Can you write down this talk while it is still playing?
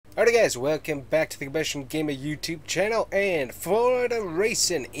Alright guys, welcome back to the Combustion Gamer YouTube channel and Florida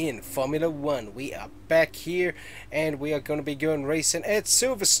racing in Formula 1. We are back here and we are going to be going racing at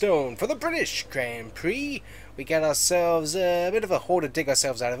Silverstone for the British Grand Prix. We got ourselves a bit of a hole to dig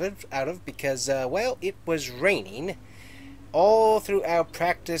ourselves out of because, well, it was raining all throughout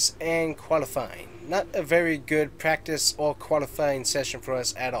practice and qualifying. Not a very good practice or qualifying session for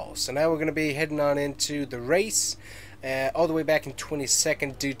us at all. So now we're going to be heading on into the race. All the way back in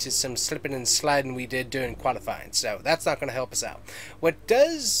 22nd due to some slipping and sliding we did during qualifying. So that's not going to help us out. What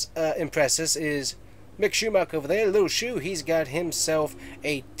does impress us is Mick Schumacher over there, little shoe. He's got himself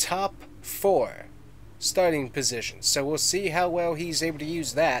a top 4 starting position. So we'll see how well he's able to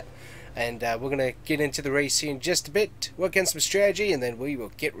use that. And we're going to get into the race here in just a bit, work on some strategy, and then we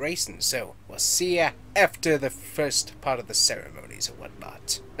will get racing. So we'll see ya after the first part of the ceremonies and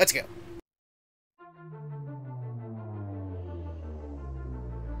whatnot. Let's go.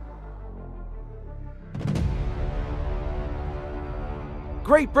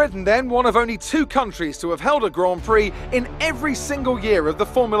 Great Britain then, one of only 2 countries to have held a Grand Prix in every single year of the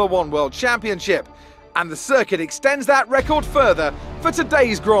Formula 1 World Championship. And the circuit extends that record further for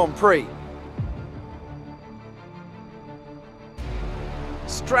today's Grand Prix.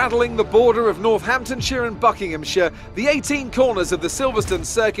 Straddling the border of Northamptonshire and Buckinghamshire, the 18 corners of the Silverstone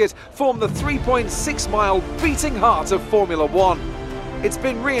circuit form the 3.6-mile beating heart of Formula 1. It's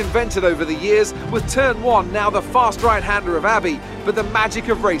been reinvented over the years, with Turn 1 now the fast right-hander of Abbey, but the magic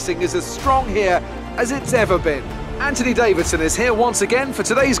of racing is as strong here as it's ever been. Anthony Davidson is here once again for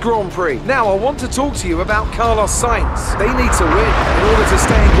today's Grand Prix. Now I want to talk to you about Carlos Sainz. They need to win in order to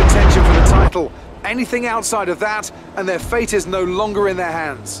stay in contention for the title. Anything outside of that, and their fate is no longer in their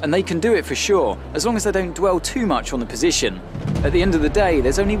hands. And they can do it for sure, as long as they don't dwell too much on the position. At the end of the day,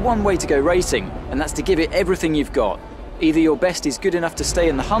 there's only one way to go racing, and that's to give it everything you've got. Either your best is good enough to stay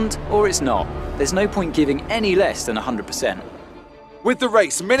in the hunt, or it's not. There's no point giving any less than 100%. With the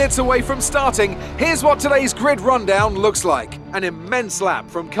race minutes away from starting, here's what today's grid rundown looks like. An immense lap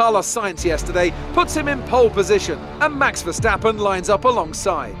from Carlos Sainz yesterday puts him in pole position, and Max Verstappen lines up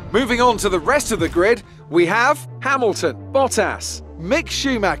alongside. Moving on to the rest of the grid, we have Hamilton, Bottas, Mick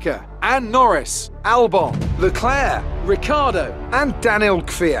Schumacher, and Norris, Albon, Leclerc, Ricciardo, and Daniel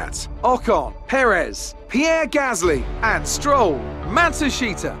Kvyat, Ocon, Perez, Pierre Gasly, and Stroll,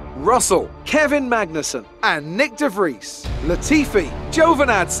 Matsushita, Russell, Kevin Magnussen, and Nick de Vries, Latifi,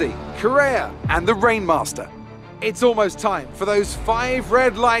 Giovinazzi, Correa, and the Rainmaster. It's almost time for those 5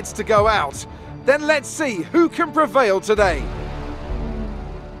 red lights to go out. Then let's see who can prevail today.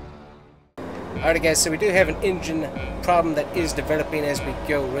 Alright guys, so we do have an engine problem that is developing as we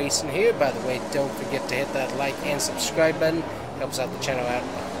go racing here. By the way, don't forget to hit that like and subscribe button. Helps out the channel out a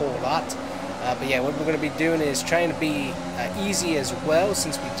whole lot. But yeah, what we're going to be doing is trying to be easy as well,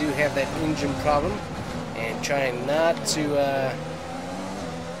 since we do have that engine problem. And trying not to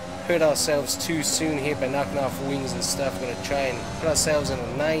hurt ourselves too soon here by knocking off wings and stuff. We're going to try and put ourselves in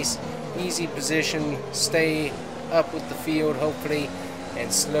a nice, easy position, stay up with the field, hopefully,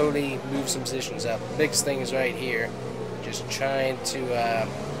 and slowly move some positions up. The biggest thing is right here, just trying to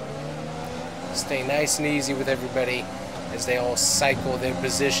stay nice and easy with everybody as they all cycle their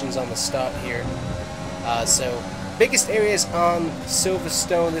positions on the start here. So biggest areas on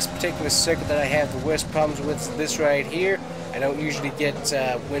Silverstone, this particular circuit that I have the worst problems with is this right here. I don't usually get,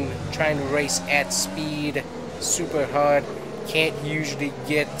 when trying to race at speed super hard, can't usually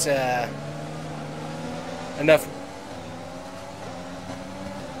get enough.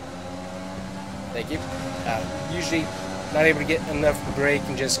 Thank you. Usually not able to get enough brake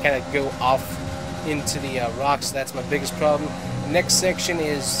and just kind of go off into the rocks. So that's my biggest problem. Next section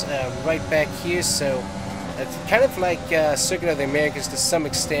is right back here, so it's kind of like Circuit of the Americas to some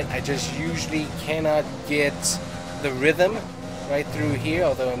extent. I just usually cannot get the rhythm right through here,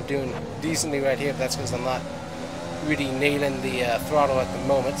 although I'm doing decently right here, but that's because I'm not really nailing the throttle at the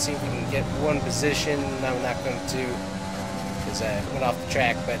moment. See if we can get one position. I'm not going to, because I went off the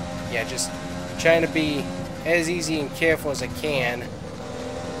track, but yeah, just trying to be as easy and careful as I can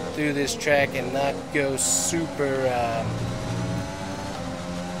through this track and not go super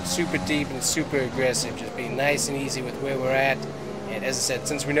super deep and super aggressive. Just be nice and easy with where we're at. And as I said,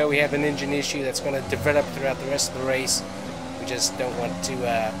 since we know we have an engine issue that's going to develop throughout the rest of the race, we just don't want to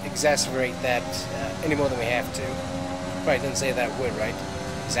exacerbate that any more than we have to. Probably didn't say that word right.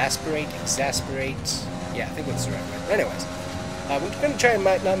 Exasperate. Yeah, I think that's the right word. Anyways. We're going to try and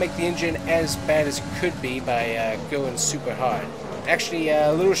not make the engine as bad as it could be by going super hard. Actually,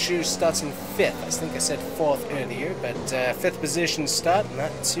 Little Shoe starts in 5th. I think I said 4th earlier, but 5th position start,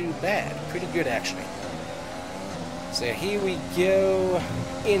 not too bad. Pretty good, actually. So here we go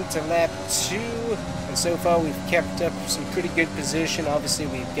into lap 2, and so far we've kept up some pretty good position. Obviously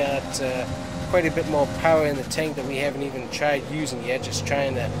we've got quite a bit more power in the tank that we haven't even tried using yet, just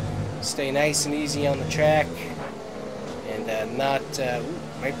trying to stay nice and easy on the track, and not,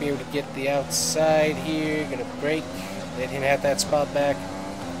 might be able to get the outside here, gonna brake, let him have that spot back.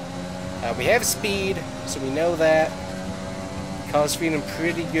 We have speed, so we know that. Car's feeling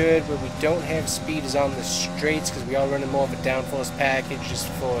pretty good. Where we don't have speed is on the straights, because we are running more of a downforce package just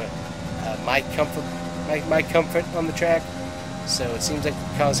for my comfort on the track. So it seems like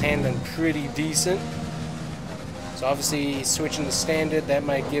the car's handling pretty decent. So obviously switching to standard, that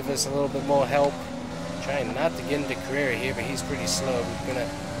might give us a little bit more help. Trying not to get into Carrera here, but he's pretty slow. We're gonna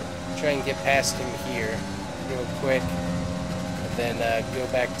try and get past him here real quick, and then go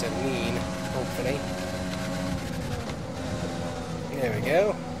back to lean, hopefully. There we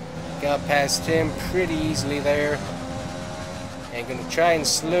go. Got past him pretty easily there. And gonna try and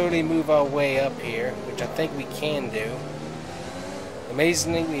slowly move our way up here, which I think we can do.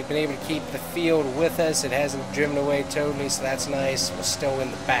 Amazingly, we've been able to keep the field with us. It hasn't driven away totally, so that's nice. We're still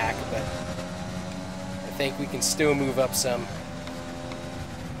in the back, but I think we can still move up some.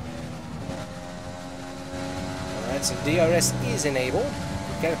 Alright, so DRS is enabled.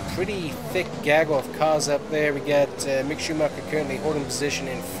 We've got a pretty thick gaggle of cars up there. We got Mick Schumacher currently holding position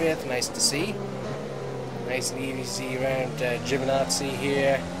in 5th. Nice to see. Nice and easy around Giovinazzi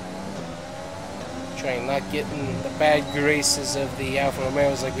here. Trying not getting the bad graces of the Alfa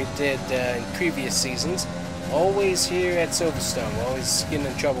Romeos like we did in previous seasons. Always here at Silverstone, we're always getting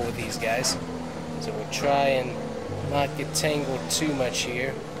in trouble with these guys. So we'll try and not get tangled too much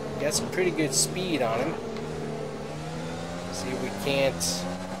here. Got some pretty good speed on him. See if we can't.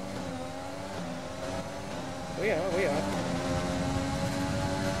 We are. I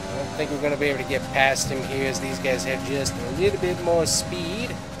don't think we're going to be able to get past him here, as these guys have just a little bit more speed.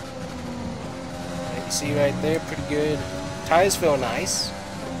 You see right there, pretty good. Tires feel nice,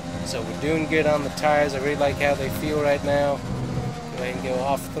 so we're doing good on the tires. I really like how they feel right now. Go ahead and go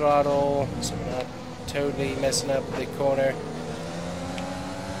off throttle, so we're not totally messing up the corner.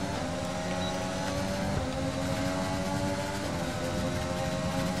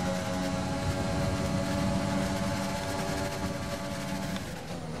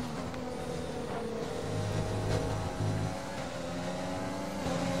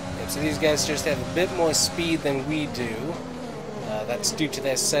 So these guys just have a bit more speed than we do. That's due to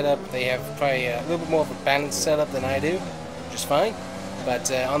their setup. They have probably a little bit more of a balanced setup than I do, which is fine. But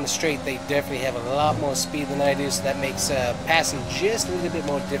on the straight, they definitely have a lot more speed than I do, so that makes passing just a little bit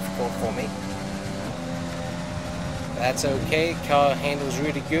more difficult for me. That's okay. Car handles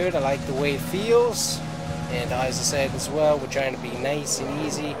really good. I like the way it feels. And as I said as well, we're trying to be nice and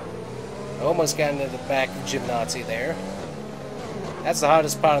easy. Almost got into the back of Giovinazzi there. That's the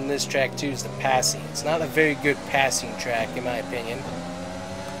hardest part on this track too, is the passing. It's not a very good passing track in my opinion.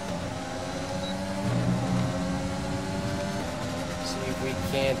 See if we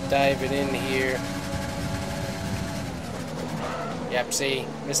can't dive it in here. Yep, see,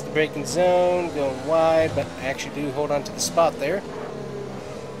 missed the braking zone, going wide, but I actually do hold on to the spot there.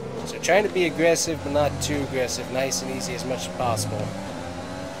 So trying to be aggressive, but not too aggressive. Nice and easy as much as possible.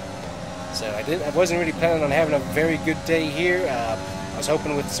 So I wasn't really planning on having a very good day here. I was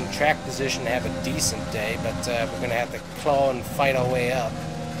hoping with some track position to have a decent day, but we're going to have to claw and fight our way up.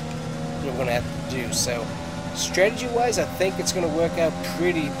 What we're going to have to do. So strategy-wise, I think it's going to work out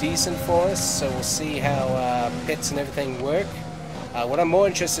pretty decent for us. So we'll see how pits and everything work. What I'm more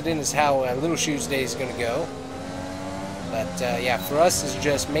interested in is how Little Shoes Day is going to go. But yeah, for us is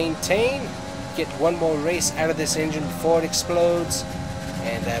just maintain, get one more race out of this engine before it explodes,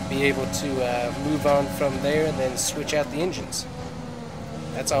 and be able to move on from there and then switch out the engines.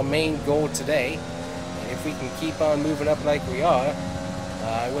 That's our main goal today, and if we can keep on moving up like we are,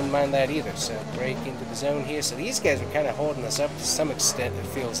 I wouldn't mind that either. So break into the zone here. So these guys are kind of holding us up to some extent, it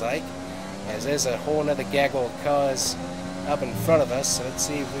feels like, as there's a whole other gaggle of cars up in front of us. So let's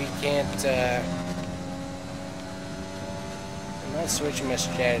see if we can't I'm not switching my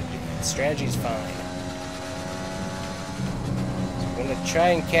strategy. Strategy's fine. I'm going to try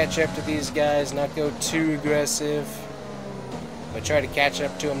and catch up to these guys, not go too aggressive, but try to catch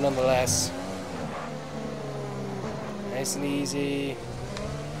up to them nonetheless. Nice and easy.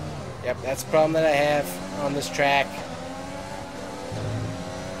 Yep, that's the problem that I have on this track.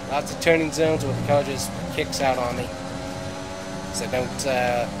 Lots of turning zones where the car just kicks out on me. So I don't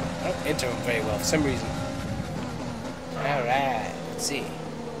enter them very well for some reason. Alright, let's see.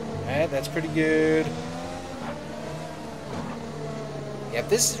 Alright, that's pretty good. Yeah,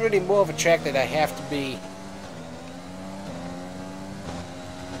 this is really more of a track that I have to be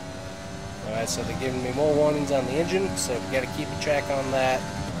Alright, so they're giving me more warnings on the engine, so we gotta keep a track on that.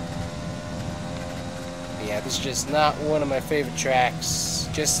 But yeah, this is just not one of my favorite tracks.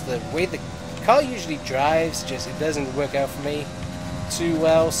 Just the way the car usually drives, just it doesn't work out for me too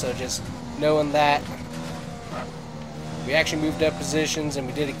well, so just knowing that. We actually moved up positions and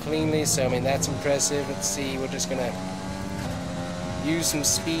we did it cleanly, so I mean that's impressive. Let's see, we're just gonna use some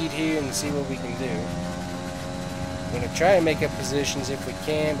speed here and see what we can do. I'm gonna try and make up positions if we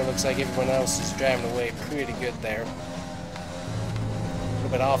can, but looks like everyone else is driving away pretty good there. A little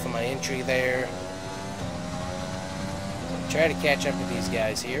bit off of my entry there. Try to catch up with these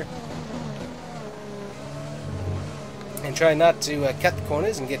guys here. And try not to cut the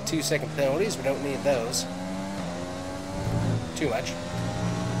corners and get 2-second penalties. We don't need those. Too much.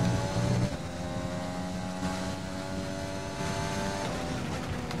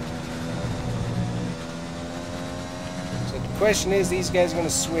 So the question is, these guys are going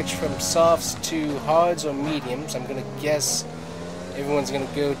to switch from softs to hards or mediums. I'm going to guess everyone's going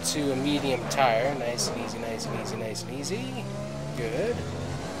to go to a medium tire. Nice and easy, nice and easy, nice and easy. Good.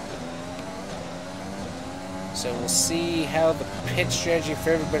 So we'll see how the pit strategy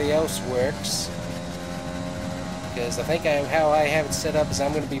for everybody else works. Because I think how I have it set up is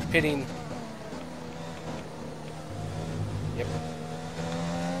I'm going to be pitting. Yep.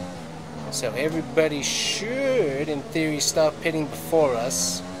 So everybody should, in theory, stop pitting before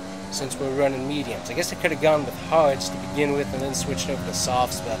us, since we're running mediums. I guess I could have gone with hards to begin with and then switched over to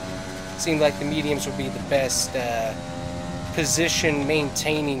softs, but it seemed like the mediums would be the best position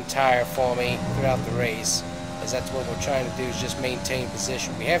maintaining tire for me throughout the race, as that's what we're trying to do, is just maintain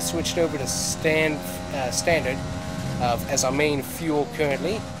position. We have switched over to standard as our main fuel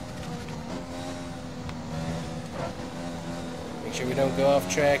currently. Make sure we don't go off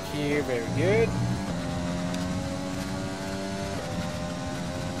track here. Very good.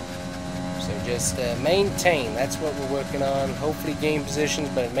 So just maintain. That's what we're working on. Hopefully gain positions,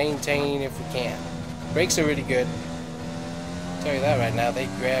 but maintain if we can. Brakes are really good. I'll tell you that right now. They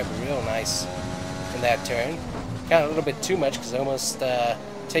grab real nice in that turn. Kind of a little bit too much because it almost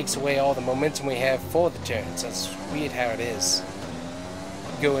takes away all the momentum we have for the turns. That's weird how it is.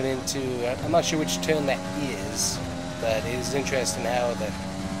 Going into, I'm not sure which turn that is, but it is interesting how the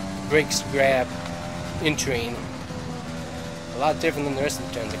brakes grab entering. A lot different than the rest of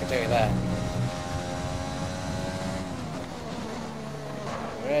the turns, I can tell you that.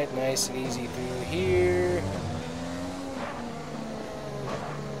 Alright, nice and easy through here.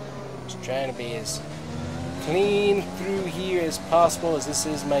 Just trying to be as clean through here as possible, as this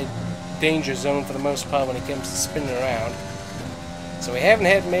is my danger zone for the most part when it comes to spinning around. So we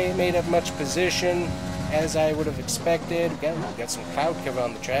haven't made up much position as I would have expected. We've got some cloud cover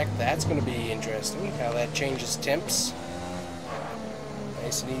on the track. That's going to be interesting, how that changes temps.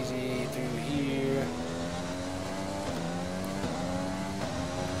 Nice and easy through here.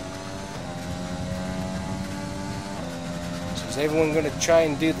 So is everyone going to try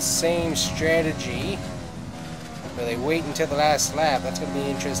and do the same strategy? Or they wait until the last lap? That's going to be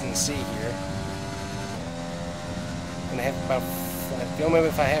interesting to see here. I'm going to have about, I don't remember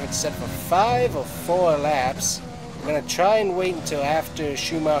if I have it set for 5 or 4 laps. I'm going to try and wait until after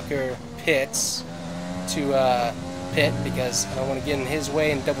Schumacher pits to pit, because I don't want to get in his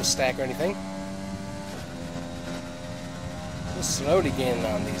way and double stack or anything. Just slowly gaining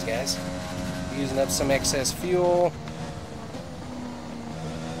on these guys. Using up some excess fuel.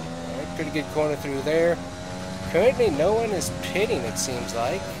 Alright, pretty good corner through there. Currently no one is pitting, it seems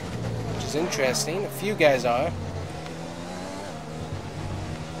like, which is interesting. A few guys are.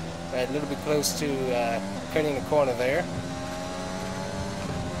 Right, a little bit close to cutting the corner there.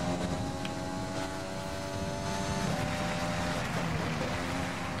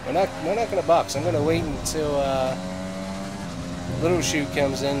 We're not going to box. I'm going to wait until Little Shoe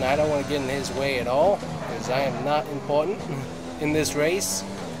comes in. I don't want to get in his way at all, because I am not important in this race.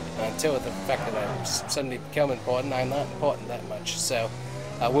 Until the fact that I've suddenly become important, I'm not important that much. So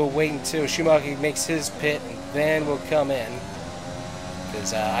we'll wait until Schumacher makes his pit, and then we'll come in,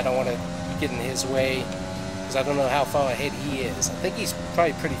 because I don't want to get in his way, because I don't know how far ahead he is. I think he's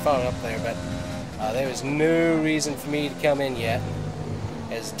probably pretty far up there, but there is no reason for me to come in yet,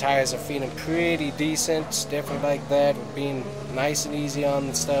 as the tires are feeling pretty decent. Definitely like that. We're being nice and easy on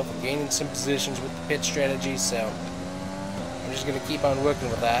the stuff. We're gaining some positions with the pit strategy, so I'm just going to keep on working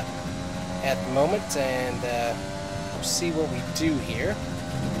with that at the moment, and we'll see what we do here.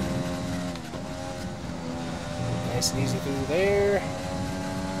 Nice and easy through there.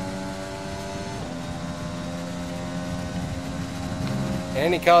 And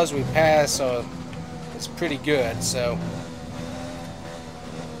any cars we pass is pretty good, so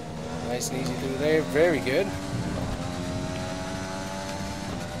nice Nice and easy through there. Very good.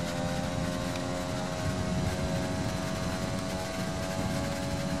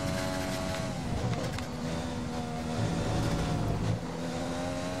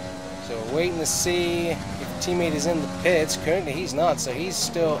 So we're waiting to see if a teammate is in the pits. Currently he's not, so he's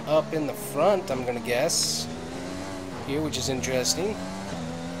still up in the front, I'm going to guess. Here, which is interesting.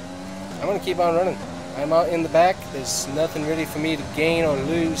 I'm going to keep on running. I'm out in the back. There's nothing really for me to gain or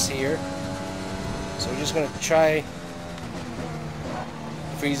lose here. So we're just going to try.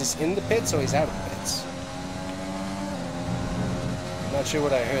 Freeze is in the pits, or he's out of the pits. I'm not sure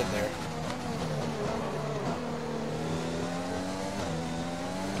what I heard there.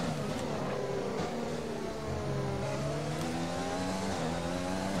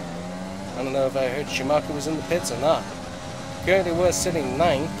 I don't know if I heard Schumacher was in the pits or not. Currently we're sitting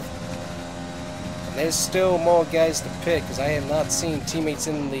 9th. And there's still more guys to pick, because I have not seen teammates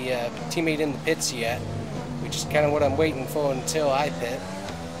in the teammate in the pits yet, which is kind of what I'm waiting for until I pit.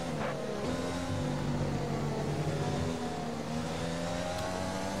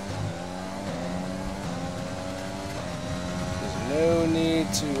 There's no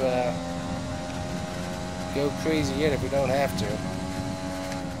need to go crazy yet if we don't have to.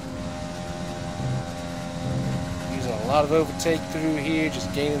 A lot of overtake through here,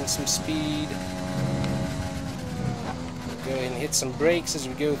 just gaining some speed. Go ahead and hit some brakes as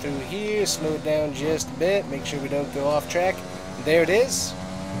we go through here, slow it down just a bit, make sure we don't go off track. And there it is.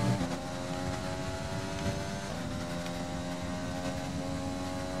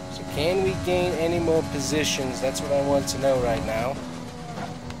 So can we gain any more positions? That's what I want to know right now.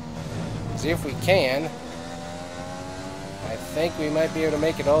 Because if we can, I think we might be able to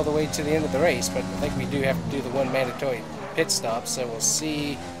make it all the way to the end of the race, but I think we do have to do the one mandatory pit stop, so we'll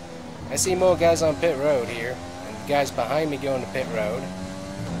see. I see more guys on pit road here, and guys behind me going to pit road.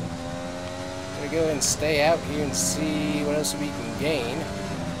 I'm going to go ahead and stay out here and see what else we can gain.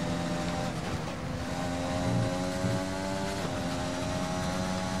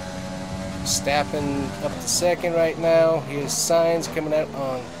 Stapping up to second right now. Here's Sainz coming out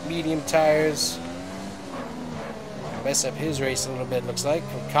on medium tires. Mess up his race a little bit, looks like.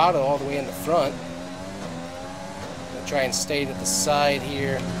 Ricardo all the way in the front. Gonna try and stay to the side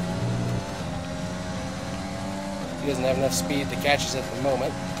here. He doesn't have enough speed to catch us at the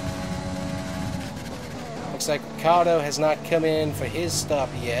moment. Looks like Ricardo has not come in for his stop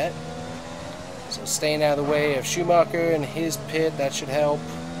yet. So staying out of the way of Schumacher and his pit, that should help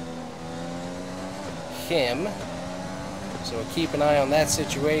him. So we'll keep an eye on that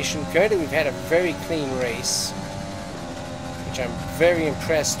situation. Currently we've had a very clean race, which I'm very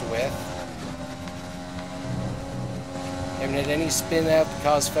impressed with. Haven't had any spin out, the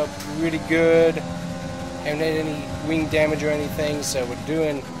cars felt pretty good. Haven't had any wing damage or anything, so we're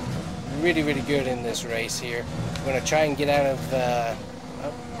doing really, really good in this race here. We're going to try and get out of,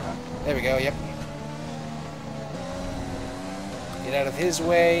 oh, there we go, yep. Get out of his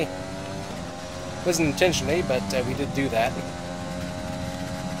way. Wasn't intentionally, but we did do that.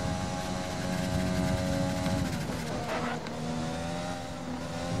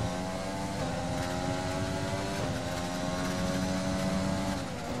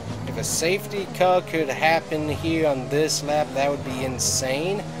 If a safety car could happen here on this lap, that would be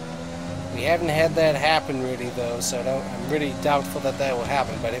insane. We haven't had that happen really though, so I'm really doubtful that that will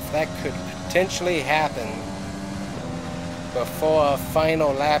happen. But if that could potentially happen before our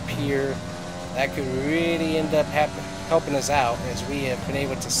final lap here, that could really end up helping us out, as we have been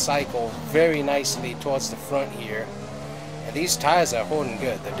able to cycle very nicely towards the front here. And these tires are holding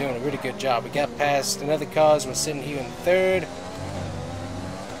good. They're doing a really good job. We got past another cars. We're sitting here in third.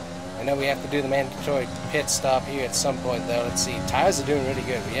 I know we have to do the mandatory pit stop here at some point though. Let's see. Tires are doing really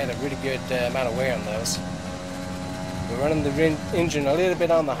good. We had a really good amount of wear on those. We're running the engine a little bit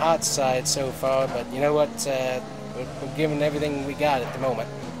on the hot side so far, but you know what? We're giving everything we got at the moment.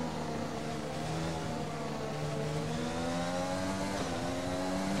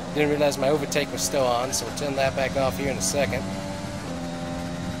 Didn't realize my overtake was still on, so we'll turn that back off here in a second.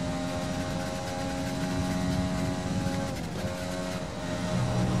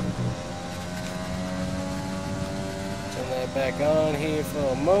 Turn that back on here for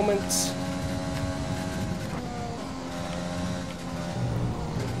a moment.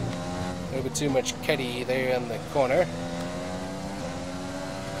 A little bit too much cutty there in the corner.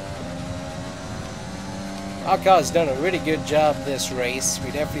 Our car's done a really good job this race. We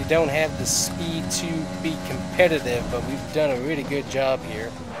definitely don't have the speed to be competitive, but we've done a really good job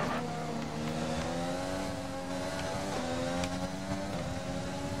here.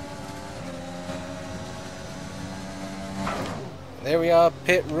 There we are,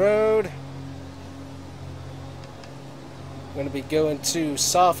 pit road. We're going to be going to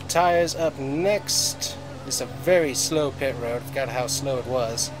soft tires up next. This is a very slow pit road. I forgot how slow it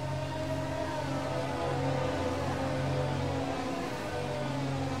was.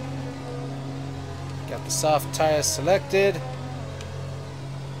 Got the soft tires selected.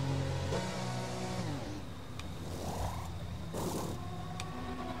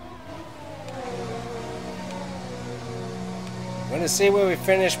 I'm going to see where we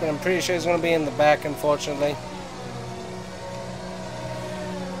finish, but I'm pretty sure it's going to be in the back, unfortunately.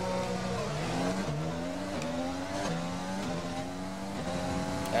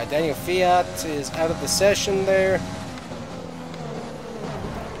 Daniel Fiat is out of the session there.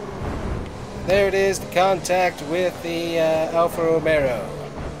 There it is, the contact with the Alfa Romero.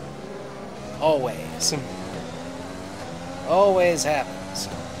 Always. Always happens.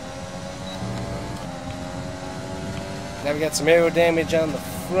 Now we got some aero damage on the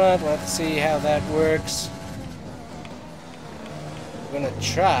front. We'll have to see how that works. We're going to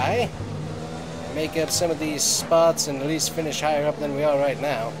try and make up some of these spots and at least finish higher up than we are right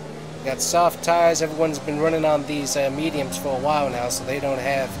now. We got soft tires. Everyone's been running on these mediums for a while now, so they don't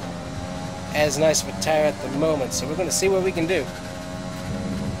have as nice of a tire at the moment. So we're going to see what we can do.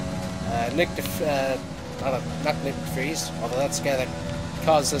 Not Nick DeFries, although that's the guy that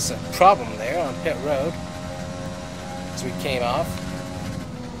caused us a problem there on pit road as we came off.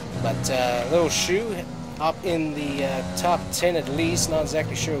 But little shoe up in the top 10 at least, not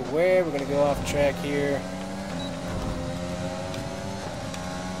exactly sure where. We're going to go off track here.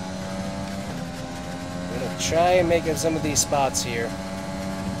 We're going to try and make up some of these spots here.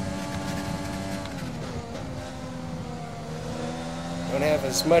 Don't have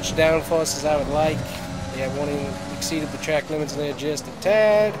as much downforce as I would like. Yeah, one exceeded the track limits there just a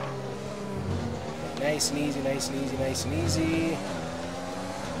tad. Nice and easy, nice and easy, nice and easy.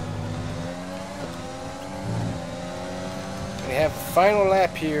 We have a final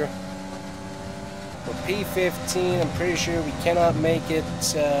lap here for P15. I'm pretty sure we cannot make it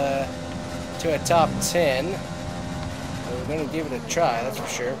to a top 10. But we're going to give it a try, that's for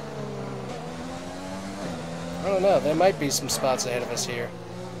sure. I don't know, there might be some spots ahead of us here.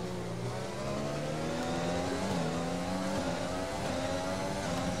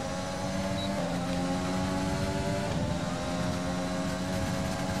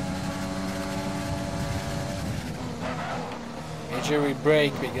 Make sure we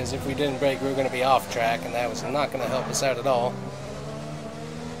brake, because if we didn't brake, we were going to be off track, and that was not going to help us out at all.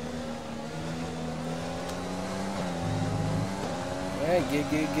 Alright,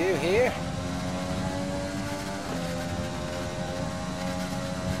 good here.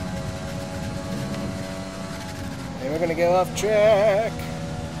 And we're going to go off track.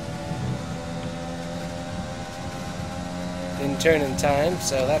 Didn't turn in time,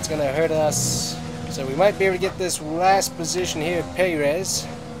 so that's going to hurt us. So we might be able to get this last position here, Perez,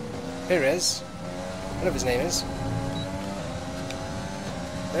 whatever his name is.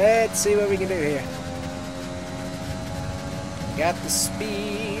 Let's see what we can do here. Got the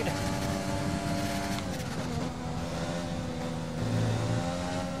speed.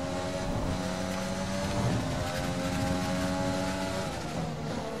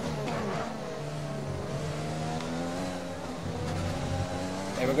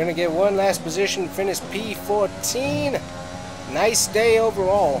 And we're going to get one last position, finish P14. Nice day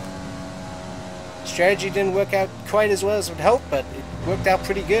overall. Strategy didn't work out quite as well as we'd hoped, but it worked out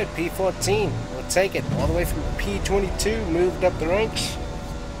pretty good. P14, we'll take it. All the way from P22, moved up the ranks.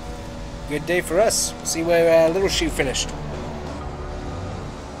 Good day for us. We'll see where Little Shoe finished.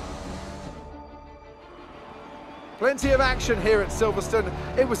 Plenty of action here at Silverstone.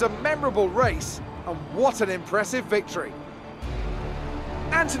 It was a memorable race, and what an impressive victory.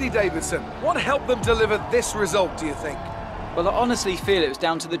 Anthony Davidson, what helped them deliver this result, do you think? Well, I honestly feel it was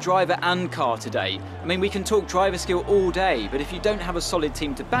down to the driver and car today. I mean, we can talk driver skill all day, but if you don't have a solid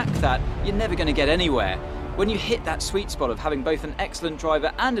team to back that, you're never going to get anywhere. When you hit that sweet spot of having both an excellent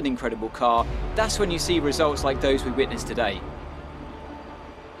driver and an incredible car, that's when you see results like those we witnessed today.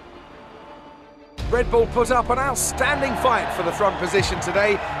 Red Bull put up an outstanding fight for the front position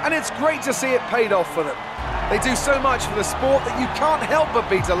today, and it's great to see it paid off for them. They do so much for the sport that you can't help but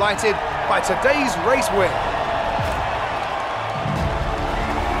be delighted by today's race win.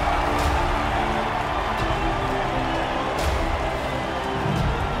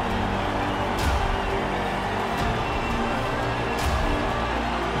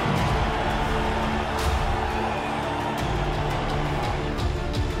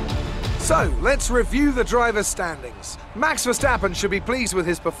 So, let's review the drivers' standings. Max Verstappen should be pleased with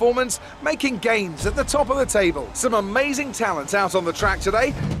his performance, making gains at the top of the table. Some amazing talent out on the track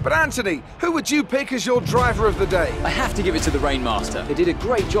today, but Anthony, who would you pick as your driver of the day? I have to give it to the Rainmaster. They did a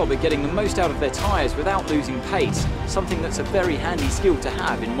great job at getting the most out of their tyres without losing pace, something that's a very handy skill to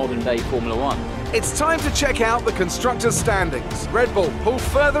have in modern-day Formula 1. It's time to check out the constructors' standings. Red Bull pull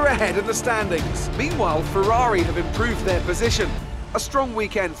further ahead in the standings. Meanwhile, Ferrari have improved their position. A strong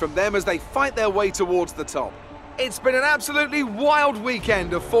weekend from them as they fight their way towards the top. It's been an absolutely wild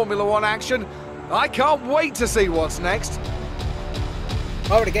weekend of Formula 1 action. I can't wait to see what's next.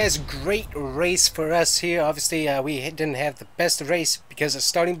 Alright guys, great race for us here. Obviously we didn't have the best race because of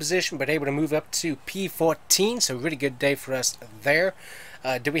starting position, but able to move up to P14, so really good day for us there.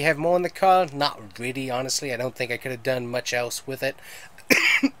 Do we have more in the car? Not really, honestly. I don't think I could have done much else with it.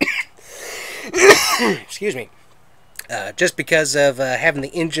 Excuse me. Just because of having the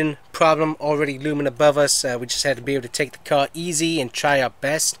engine problem already looming above us, we just had to be able to take the car easy and try our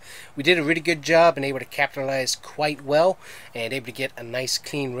best. We did a really good job and able to capitalize quite well and able to get a nice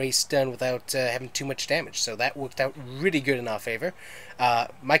clean race done without having too much damage. So that worked out really good in our favor.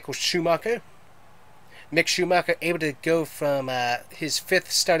 Mick Schumacher able to go from his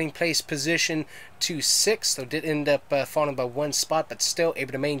 5th starting place position to 6th, so did end up falling by 1 spot, but still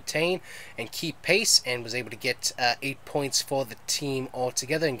able to maintain and keep pace, and was able to get 8 points for the team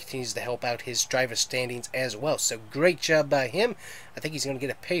altogether, and continues to help out his driver standings as well. So great job by him. I think he's going to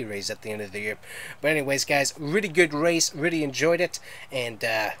get a pay raise at the end of the year. But anyways guys, really good race, really enjoyed it, and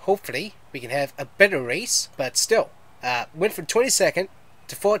hopefully we can have a better race, but still went from 22nd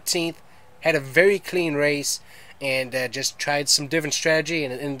to 14th. Had a very clean race, and just tried some different strategy,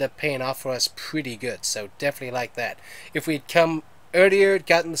 and it ended up paying off for us pretty good. So definitely like that. If we had come earlier,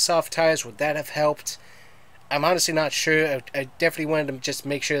 gotten the soft tires, would that have helped? I'm honestly not sure. I definitely wanted to just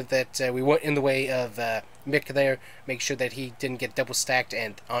make sure that we weren't in the way of Mick there, make sure that he didn't get double stacked,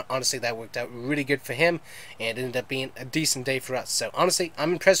 and honestly that worked out really good for him, and it ended up being a decent day for us. So honestly,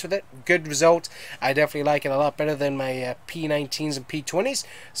 I'm impressed with it. Good result. I definitely like it a lot better than my P19s and P20s,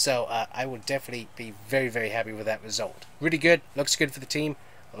 so I would definitely be very, very happy with that result. Really good. Looks good for the team.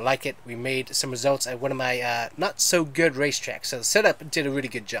 Like it. We made some results at one of my not so good racetracks, so the setup did a really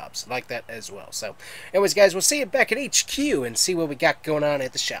good job, so like that as well. So anyways guys, we'll see you back at HQ and see what we got going on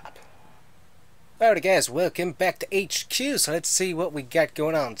at the shop. Alright guys, welcome back to HQ. So let's see what we got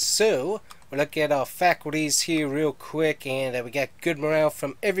going on. So we'll look at our faculties here real quick, and we got good morale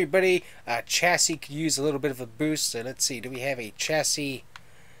from everybody. Chassis could use a little bit of a boost, so let's see, do we have a chassis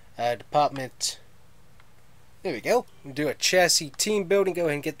department? There we go. We'll do a chassis team building. Go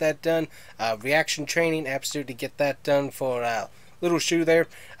ahead and get that done. Reaction training, absolutely get that done for Little Shoe there.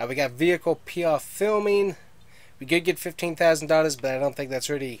 We got vehicle PR filming. We did get $15,000, but I don't think that's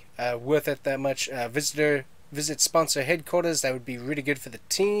really worth it that much. Visit sponsor headquarters. That would be really good for the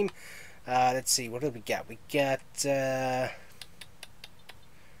team. Let's see, what do we got? We got don't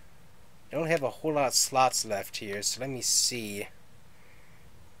have a whole lot of slots left here, so let me see.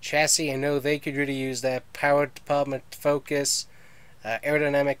 Chassis, I know they could really use that. Power department focus,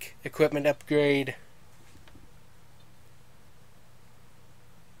 aerodynamic equipment upgrade.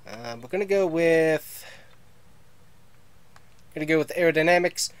 We're gonna go with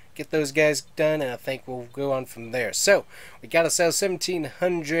aerodynamics. Get those guys done, and I think we'll go on from there. So we got ourselves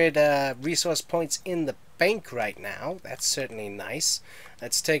 1,700 resource points in the bank right now. That's certainly nice.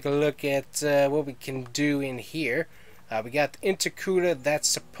 Let's take a look at what we can do in here. We got the intercooler. That's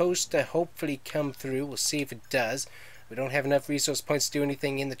supposed to hopefully come through. We'll see if it does. We don't have enough resource points to do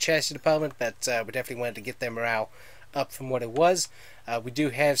anything in the chassis department, but we definitely wanted to get their morale up from what it was. We do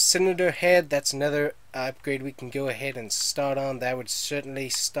have cylinder head. That's another upgrade we can go ahead and start on. That would certainly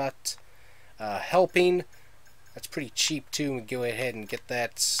start helping. That's pretty cheap too. We go ahead and get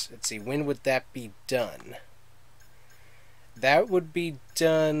that. Let's see, when would that be done? That would be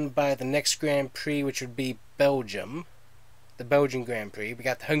done by the next Grand Prix, which would be Belgium. The Belgian Grand Prix. We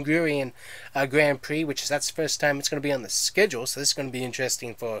got the Hungarian Grand Prix, that's the first time it's going to be on the schedule, so this is going to be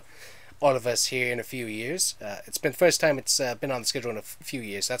interesting for all of us here in a few years. It's been the first time it's been on the schedule in a few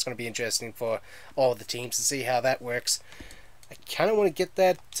years, so that's going to be interesting for all the teams to see how that works. I kind of want to get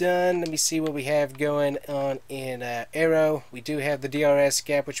that done. Let me see what we have going on in Aero. We do have the DRS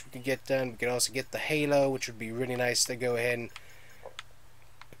gap, which we can get done. We could also get the Halo, which would be really nice to go ahead and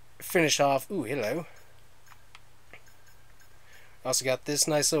finish off. Ooh, hello. Also got this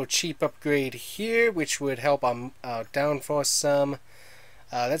nice little cheap upgrade here, which would help our downforce some.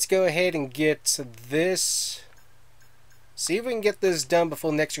 Let's go ahead and get this. See if we can get this done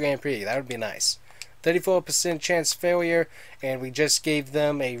before next Grand Prix. That would be nice. 34% chance failure, and we just gave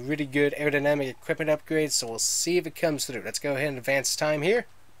them a really good aerodynamic equipment upgrade, so we'll see if it comes through. Let's go ahead and advance time here.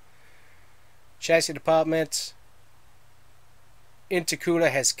 Chassis department,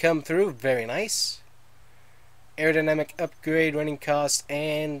 intercooler has come through, very nice. Aerodynamic upgrade, running cost,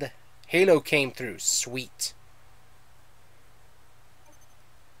 and halo came through, sweet.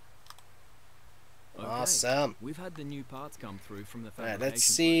 Okay. Awesome. We've had the new parts come through from the Alright, fabrication let's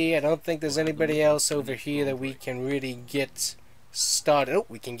see. I don't think there's anybody else over here that we Prix. can really get started. Oh,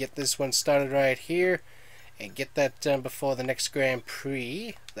 we can get this one started right here and get that done before the next Grand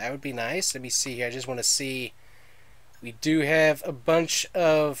Prix. That would be nice. Let me see here. I just want to see. We do have a bunch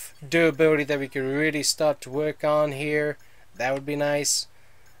of durability that we could really start to work on here. That would be nice.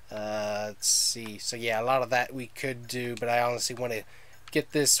 Let's see. So yeah, a lot of that we could do, but I honestly want to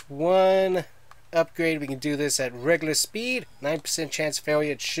get this one upgrade. We can do this at regular speed. 9% chance of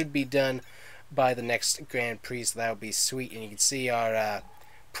failure. It should be done by the next Grand Prix, so that would be sweet. And you can see our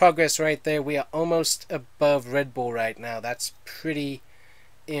progress right there. We are almost above Red Bull right now. That's pretty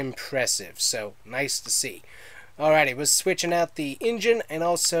impressive, so nice to see. Alrighty, we're switching out the engine and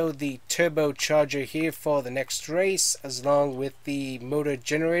also the turbocharger here for the next race, as long with the motor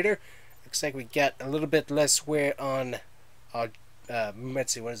generator. Looks like we got a little bit less wear on our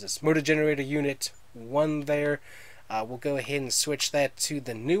let's see, what is this? Motor generator unit 1 there. We'll go ahead and switch that to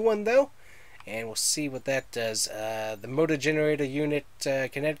the new one though, and we'll see what that does. The motor generator unit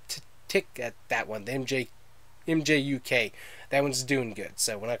kinetic, that one, the MJUK, that one's doing good,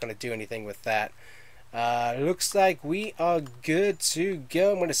 so we're not going to do anything with that. Looks like we are good to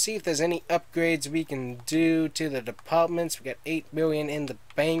go. I'm going to see if there's any upgrades we can do to the departments. We got 8 million in the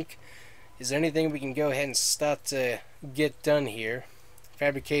bank. Is there anything we can go ahead and start to get done here?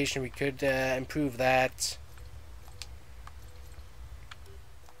 Fabrication, we could improve that.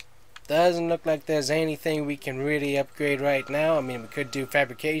 Doesn't look like there's anything we can really upgrade right now. I mean, we could do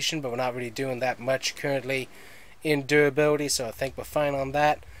fabrication, but we're not really doing that much currently in durability, so I think we're fine on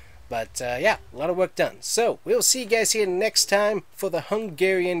that. But yeah, a lot of work done. So we'll see you guys here next time for the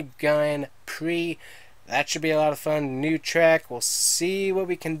Hungarian Grand Prix. That should be a lot of fun. New track. We'll see what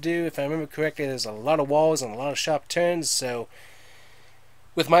we can do. If I remember correctly, there's a lot of walls and a lot of sharp turns. So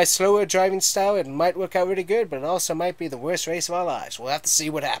with my slower driving style, it might work out really good, but it also might be the worst race of our lives. We'll have to see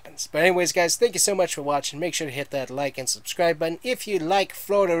what happens. But anyways, guys, thank you so much for watching. Make sure to hit that like and subscribe button. If you like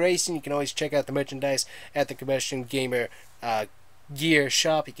Florida racing, you can always check out the merchandise at the Combustion Gamer gear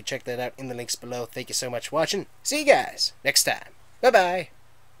shop. You can check that out in the links below. Thank you so much for watching. See you guys next time. Bye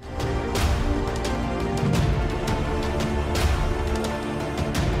bye.